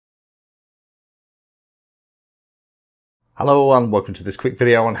Hello and welcome to this quick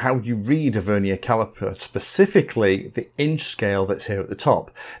video on how you read a vernier caliper, specifically the inch scale that's here at the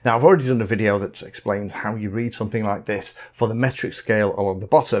top. Now I've already done a video that explains how you read something like this for the metric scale along the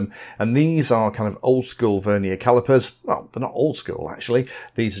bottom, and these are kind of old school vernier calipers. Well, they're not old school actually,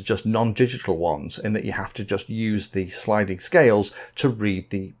 these are just non-digital ones in that you have to just use the sliding scales to read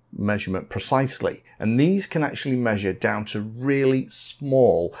the measurement precisely, and these can actually measure down to really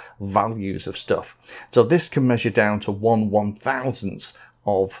small values of stuff. So this can measure down to 1/1000th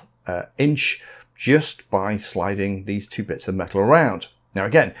of inch just by sliding these two bits of metal around. Now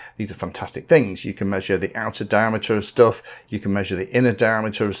again, these are fantastic things. You can measure the outer diameter of stuff, you can measure the inner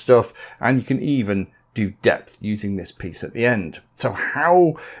diameter of stuff, and you can even do depth using this piece at the end. So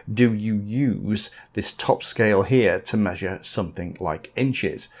how do you use this top scale here to measure something like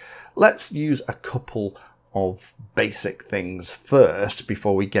inches? Let's use a couple of basic things first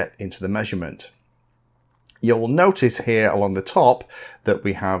before we get into the measurement. You'll notice here along the top that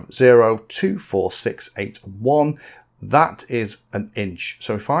we have 0, 2, 4, 6, 8, and 1. That is an inch.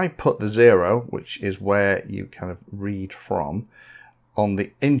 So if I put the 0, which is where you kind of read from, on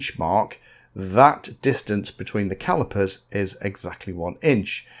the inch mark, that distance between the calipers is exactly 1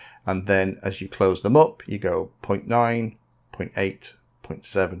 inch. And then as you close them up, you go 0.9, 0.8,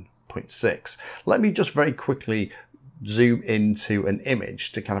 0.7, 0.6. Let me just very quickly zoom into an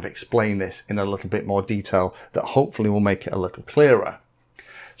image to kind of explain this in a little bit more detail that hopefully will make it a little clearer.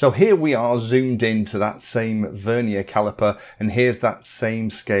 So here we are zoomed into that same vernier caliper, and here's that same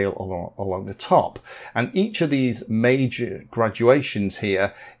scale along the top. And each of these major graduations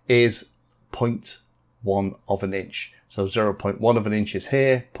here is 0.1 of an inch. So 0.1 of an inch is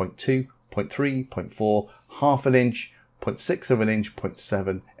here, 0.2, 0.3, 0.4, half an inch, 0.6 of an inch,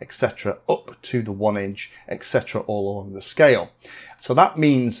 0.7, etc., up to the 1 inch, etc., all along the scale. So that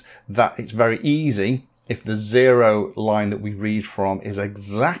means that it's very easy if the 0 line that we read from is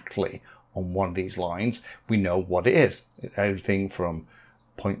exactly on one of these lines, we know what it is. Everything from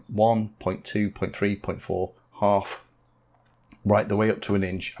 0.1, 0.2, 0.3, 0.4, half, right the way up to an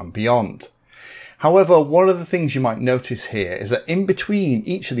inch and beyond. However, one of the things you might notice here is that in between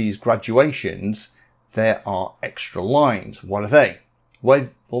each of these graduations, there are extra lines. What are they? Well,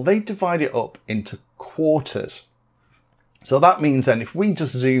 they divide it up into quarters. So that means then if we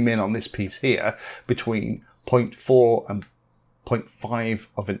just zoom in on this piece here between 0.4 and 0.5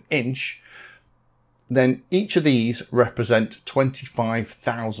 of an inch, then each of these represent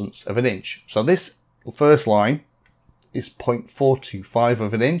 25,000ths of an inch. So this first line is 0.425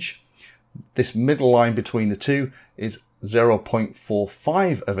 of an inch. This middle line between the two is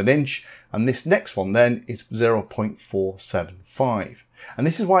 0.45 of an inch, and this next one then is 0.475. And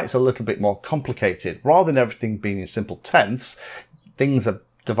this is why it's a little bit more complicated. Rather than everything being in simple tenths, things are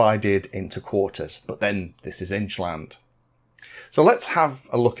divided into quarters, but then this is inch land. So let's have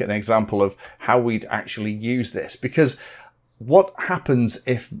a look at an example of how we'd actually use this, because what happens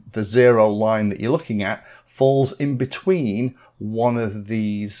if the 0 line that you're looking at falls in between one of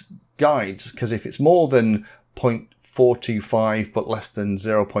these guides? Because if it's more than 0.425 but less than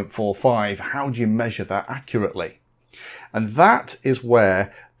 0.45, how do you measure that accurately? And that is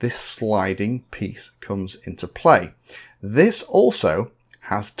where this sliding piece comes into play. This also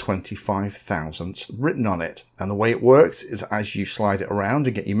has 25,000ths written on it, and the way it works is as you slide it around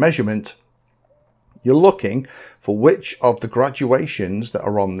and get your measurement, you're looking for which of the graduations that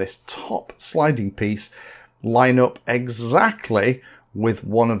are on this top sliding piece line up exactly with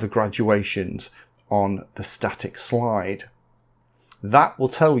one of the graduations on the static slide. That will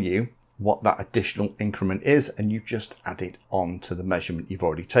tell you what that additional increment is, and you just add it on to the measurement you've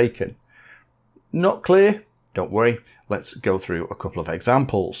already taken. Not clear? Don't worry, let's go through a couple of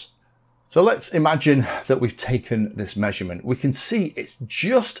examples. So let's imagine that we've taken this measurement. We can see it's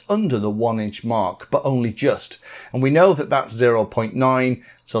just under the 1 inch mark, but only just. And we know that that's 0.9,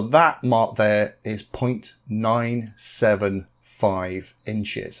 so that mark there is 0.975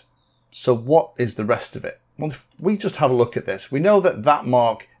 inches. So what is the rest of it? Well, if we just have a look at this, we know that that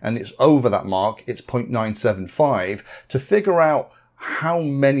mark, and it's over that mark, it's 0.975. To figure out how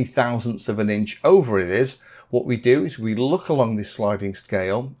many thousandths of an inch over it is, what we do is we look along this sliding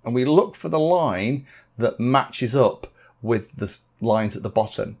scale and we look for the line that matches up with the lines at the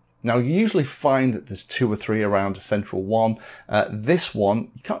bottom. Now you usually find that there's 2 or 3 around a central one. This one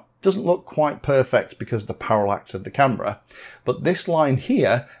doesn't look quite perfect because of the parallax of the camera, but this line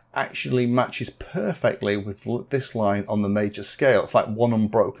here actually matches perfectly with this line on the major scale. It's like one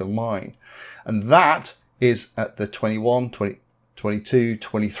unbroken line, and that is at the 21, 22,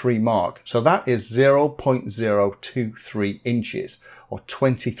 23 mark. So that is 0.023 inches, or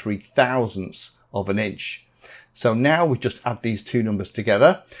 23,000ths of an inch. So now we just add these two numbers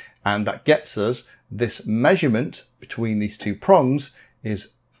together, and that gets us this measurement between these two prongs is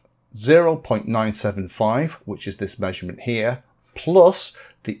 0.975, which is this measurement here, plus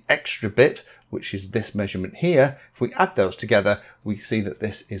the extra bit, which is this measurement here. If we add those together, we see that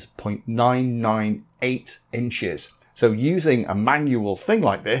this is 0.998 inches. So using a manual thing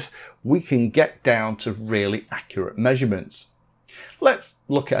like this, we can get down to really accurate measurements. Let's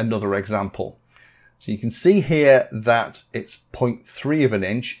look at another example. So you can see here that it's 0.3 of an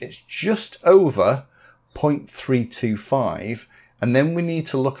inch. It's just over 0.325. And then we need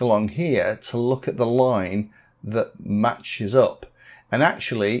to look along here to look at the line that matches up. And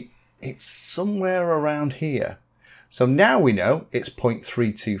actually, it's somewhere around here. So now we know it's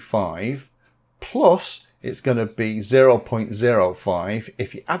 0.325 plus it's going to be 0.05.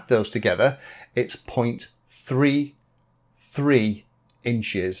 If you add those together, it's 0.33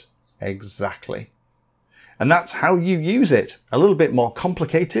 inches exactly. And that's how you use it. A little bit more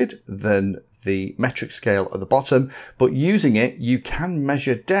complicated than the metric scale at the bottom, but using it, you can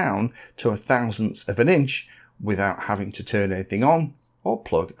measure down to a thousandth of an inch without having to turn anything on or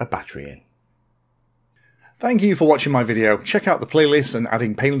plug a battery in. Thank you for watching my video. Check out the playlist, and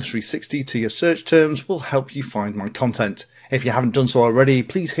adding Painless 360 to your search terms will help you find my content. If you haven't done so already,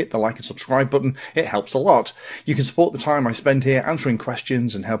 please hit the like and subscribe button. It helps a lot. You can support the time I spend here answering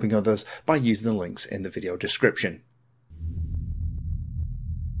questions and helping others by using the links in the video description.